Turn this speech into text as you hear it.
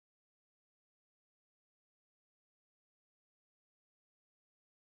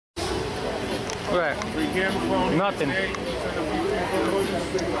Right. Nothing.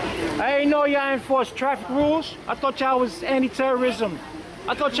 I ain't know y'all enforce traffic rules. I thought y'all was anti-terrorism.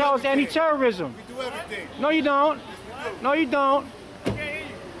 I thought y'all was anti-terrorism. We do everything. No, you don't. No, you don't.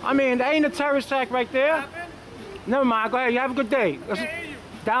 I mean, that ain't a terrorist attack right there. Never mind. Go ahead. You have a good day.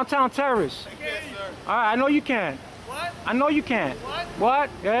 Downtown terrorists. All right. I know you can. What? I know you can. What?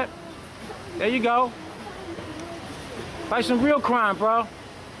 Yeah. There you go. Fight some real crime, bro.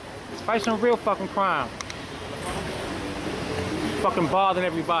 Fight some real fucking crime. Fucking bothering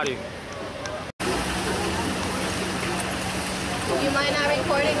everybody. You mind not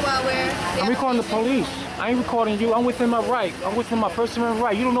recording while we're... I'm recording the police. I ain't recording you. I'm within my right. I'm within my First Amendment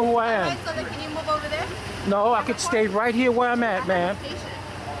right. You don't know who I am. Alright, so then can you move over there? No, I could stay right here where I'm at, man.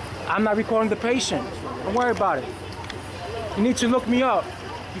 I'm not recording the patient. Don't worry about it. You need to look me up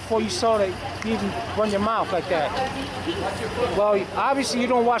before you saw that you even run your mouth like that. Well, obviously you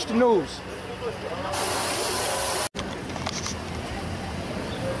don't watch the news.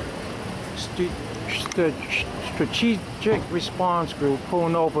 Strategic Response Group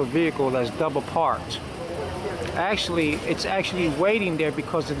pulling over a vehicle that's double parked. Actually, it's actually waiting there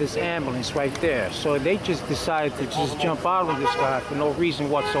because of this ambulance right there. So they just decided to just jump out on this guy for no reason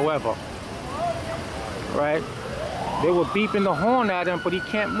whatsoever. Right? They were beeping the horn at him, but he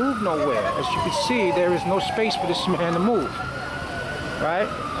can't move nowhere. As you can see, there is no space for this man to move. Right?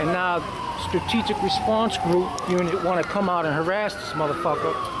 And now, Strategic Response Group unit want to come out and harass this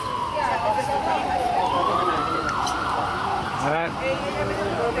motherfucker. Alright?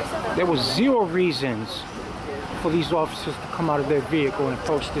 There was zero reasons for these officers to come out of their vehicle and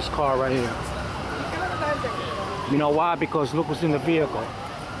approach this car right here. You know why? Because look what's in the vehicle.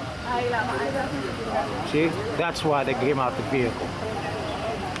 See? That's why they came out the vehicle.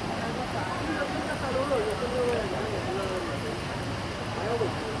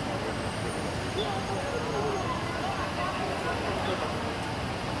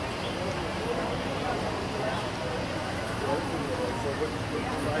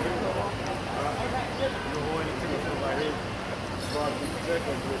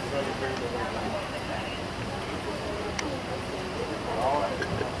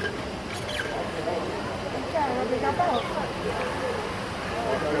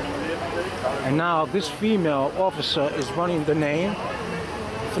 And now this female officer is running the name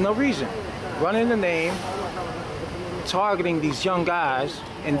for no reason. Running the name, targeting these young guys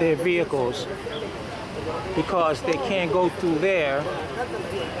in their vehicles because they can't go through there.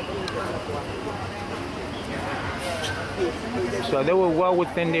 So they were well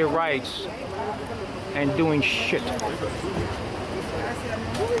within their rights and doing shit.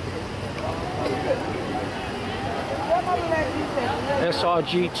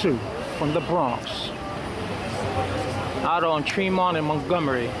 SRG2 from the Bronx, out on Tremont and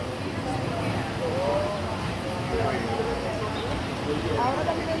Montgomery.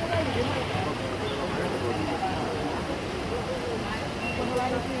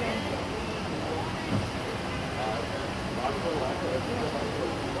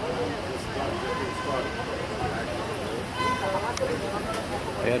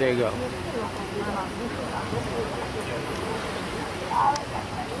 Yeah, there you go.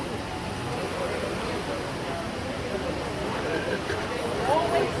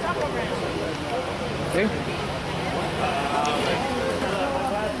 See?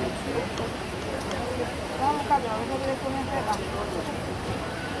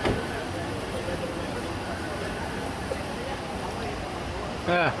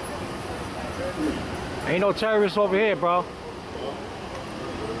 Yeah. Ain't no terrorists over here, bro.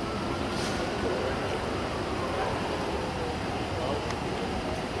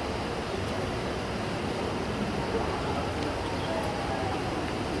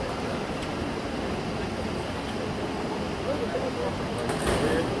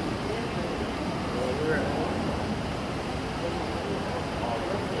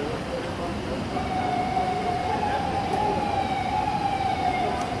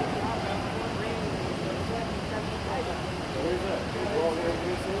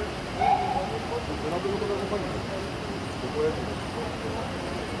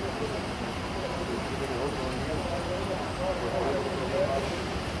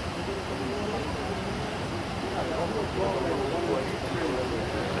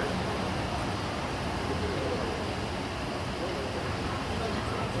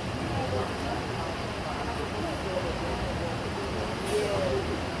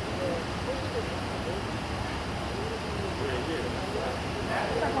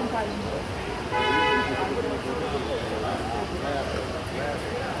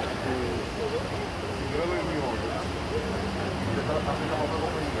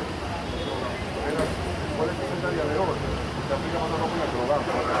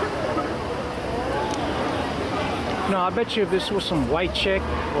 No, I bet you if this was some white chick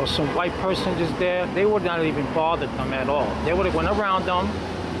or some white person just there, they would not even bother them at all. They would have went around them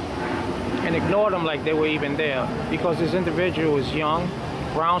and ignored them like they were even there, because this individual is young,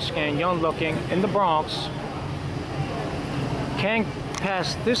 brown skin, young looking, in the Bronx. Can't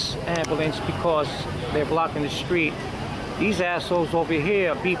pass this ambulance because they're blocking the street. These assholes over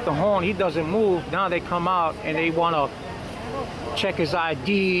here beep the horn. He doesn't move. Now they come out and they want to check his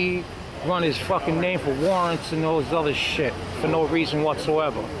ID, run his fucking name for warrants and all this other shit for no reason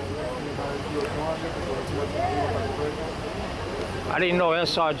whatsoever. I didn't know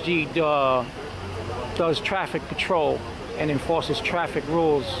SRG does traffic patrol and enforces traffic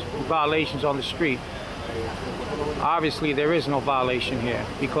rules and violations on the street. Obviously there is no violation here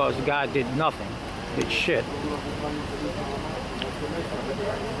because the guy did nothing, did shit.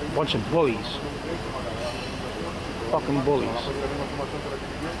 Bunch of bullies. Fucking bullies.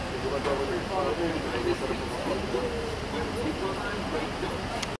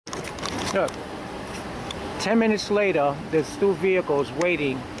 Look, 10 minutes later, there's still vehicles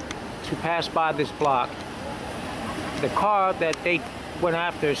waiting to pass by this block. The car that they went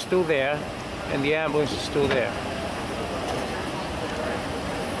after is still there, and the ambulance is still there.